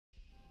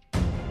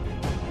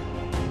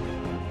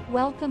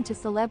Welcome to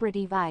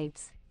Celebrity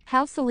Vibes.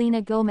 How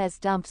Selena Gomez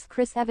dumps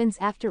Chris Evans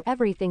after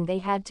everything they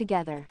had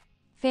together.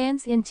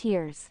 Fans in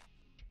tears.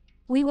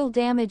 We will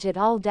damage it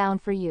all down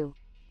for you.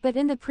 But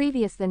in the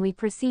previous then we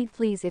proceed,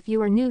 please if you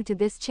are new to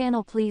this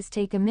channel, please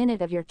take a minute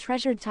of your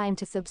treasured time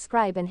to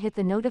subscribe and hit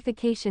the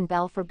notification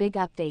bell for big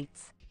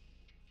updates.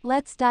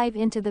 Let's dive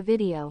into the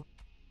video.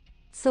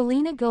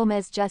 Selena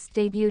Gomez just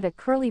debuted a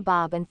curly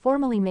bob and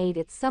formally made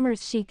it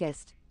summer's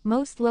chicest,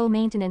 most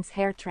low-maintenance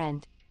hair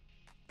trend.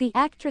 The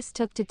actress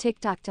took to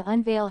TikTok to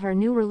unveil her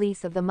new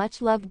release of the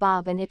much-loved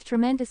bob, and it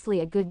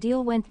tremendously a good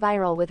deal went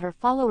viral with her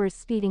followers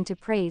speeding to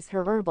praise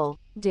her herbal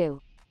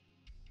do.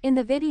 In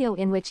the video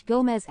in which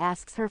Gomez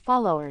asks her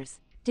followers,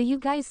 "Do you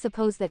guys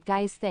suppose that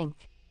guys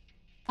think?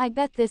 I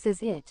bet this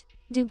is it.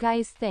 Do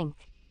guys think?"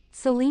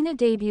 Selena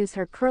debuts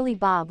her curly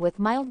bob with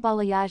mild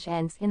balayage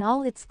ends in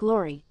all its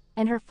glory,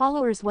 and her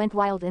followers went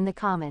wild in the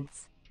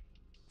comments.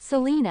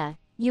 "Selena,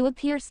 you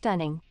appear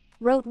stunning,"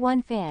 wrote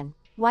one fan,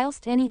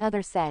 whilst any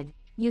other said,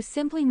 "You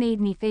simply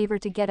made me favor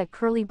to get a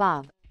curly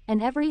bob,"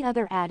 and every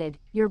other added,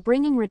 "You're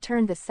bringing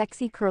return the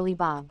sexy curly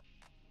bob."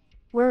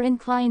 We're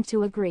inclined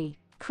to agree.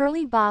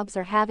 Curly bobs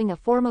are having a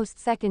foremost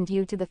second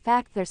due to the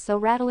fact they're so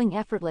rattling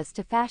effortless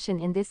to fashion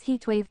in this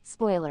heatwave.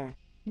 Spoiler: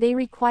 they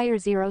require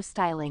zero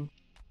styling.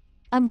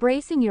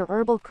 Embracing your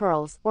herbal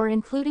curls or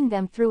including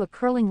them through a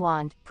curling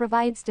wand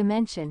provides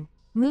dimension,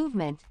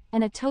 movement,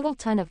 and a total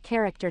ton of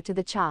character to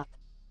the chop.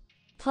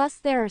 Plus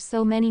there are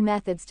so many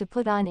methods to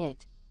put on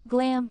it: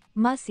 glam,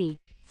 mussy,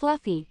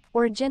 fluffy,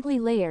 or gently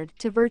layered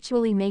to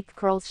virtually make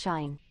curls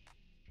shine.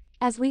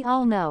 As we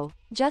all know,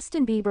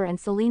 Justin Bieber and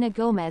Selena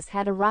Gomez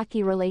had a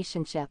rocky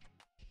relationship.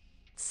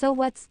 So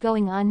what's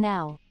going on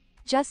now?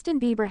 Justin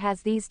Bieber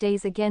has these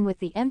days again with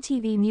the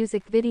MTV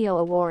Music Video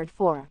Award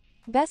for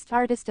Best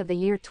Artist of the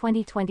Year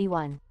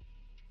 2021.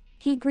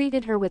 He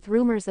greeted her with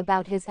rumors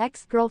about his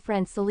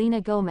ex-girlfriend Selena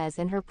Gomez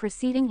and her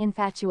preceding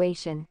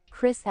infatuation,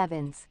 Chris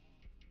Evans.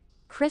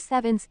 Chris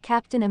Evans,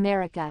 Captain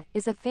America,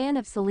 is a fan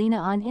of Selena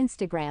on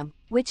Instagram,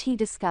 which he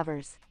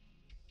discovers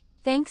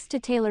thanks to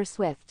Taylor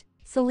Swift.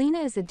 Selena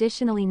is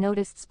additionally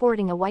noticed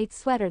sporting a white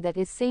sweater that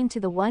is same to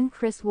the one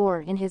Chris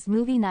wore in his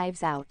movie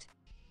Knives Out.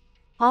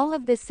 All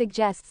of this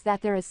suggests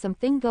that there is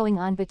something going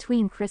on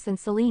between Chris and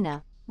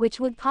Selena, which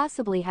would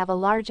possibly have a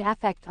large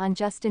effect on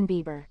Justin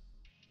Bieber.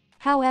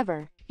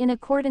 However, in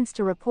accordance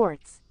to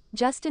reports,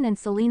 Justin and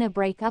Selena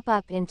break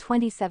up in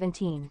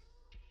 2017.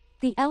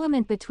 The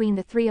element between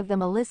the three of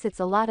them elicits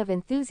a lot of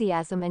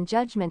enthusiasm and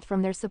judgment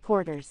from their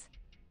supporters.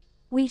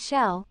 We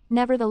shall,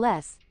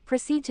 nevertheless,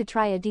 proceed to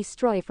try a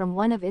destroy from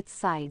one of its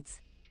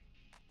sides.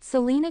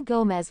 Selena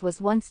Gomez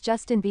was once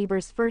Justin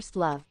Bieber's first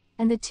love,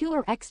 and the two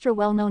are extra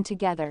well known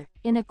together,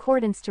 in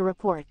accordance to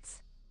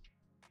reports.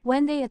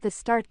 When they at the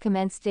start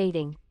commenced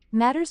dating,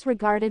 matters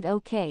regarded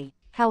okay.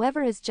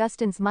 However, as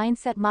Justin's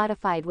mindset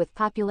modified with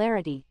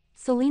popularity,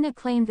 Selena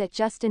claimed that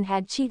Justin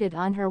had cheated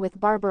on her with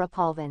Barbara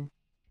Palvin.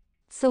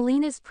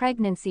 Selena's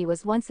pregnancy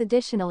was once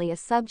additionally a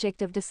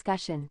subject of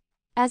discussion.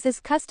 As is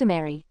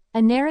customary,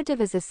 a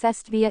narrative is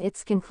assessed via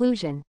its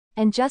conclusion,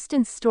 and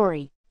Justin's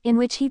story, in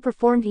which he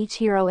performed each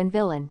hero and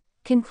villain,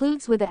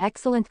 concludes with an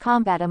excellent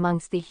combat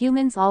amongst the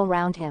humans all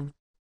around him.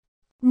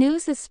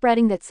 News is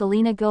spreading that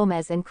Selena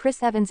Gomez and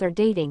Chris Evans are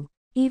dating,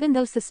 even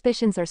though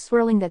suspicions are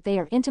swirling that they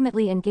are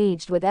intimately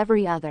engaged with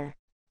every other.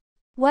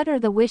 What are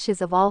the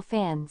wishes of all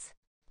fans?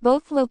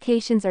 Both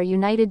locations are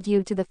united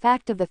due to the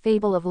fact of the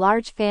fable of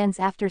large fans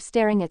after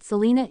staring at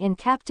Selena in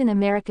Captain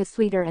America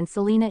sweater and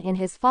Selena in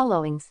his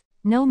followings,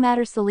 no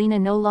matter Selena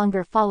no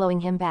longer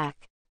following him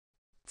back.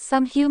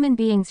 Some human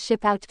beings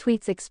ship out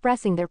tweets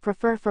expressing their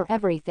prefer for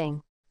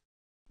everything.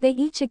 They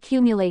each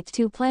accumulate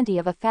to plenty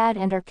of a fad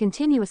and are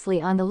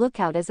continuously on the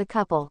lookout as a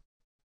couple.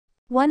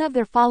 One of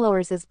their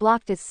followers is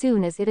blocked as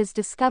soon as it is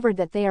discovered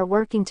that they are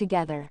working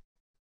together.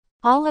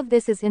 All of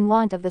this is in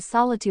want of the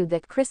solitude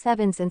that Chris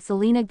Evans and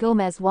Selena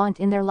Gomez want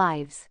in their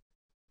lives.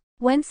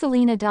 When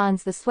Selena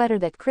dons the sweater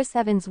that Chris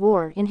Evans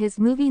wore in his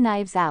movie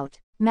Knives Out,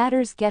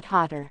 matters get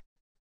hotter.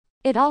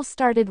 It all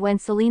started when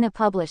Selena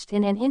published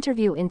in an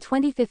interview in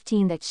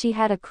 2015 that she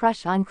had a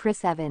crush on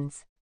Chris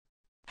Evans.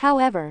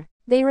 However,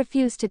 they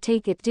refused to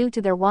take it due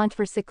to their want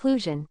for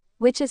seclusion,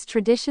 which is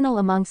traditional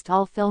amongst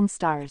all film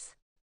stars.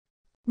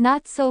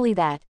 Not solely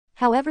that,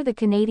 however, the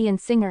Canadian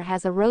singer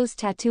has a rose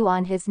tattoo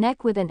on his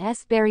neck with an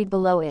S buried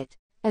below it,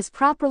 as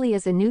properly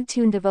as a new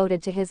tune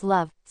devoted to his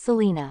love,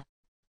 Selena.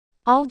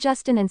 All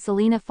Justin and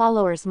Selena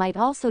followers might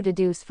also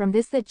deduce from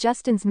this that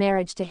Justin's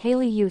marriage to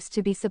Hailey used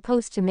to be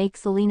supposed to make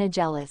Selena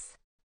jealous.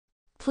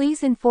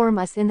 Please inform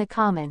us in the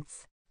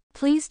comments.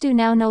 Please do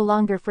now no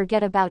longer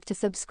forget about to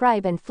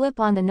subscribe and flip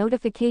on the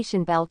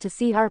notification bell to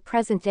see our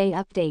present day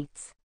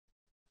updates.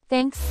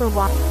 Thanks for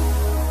watching.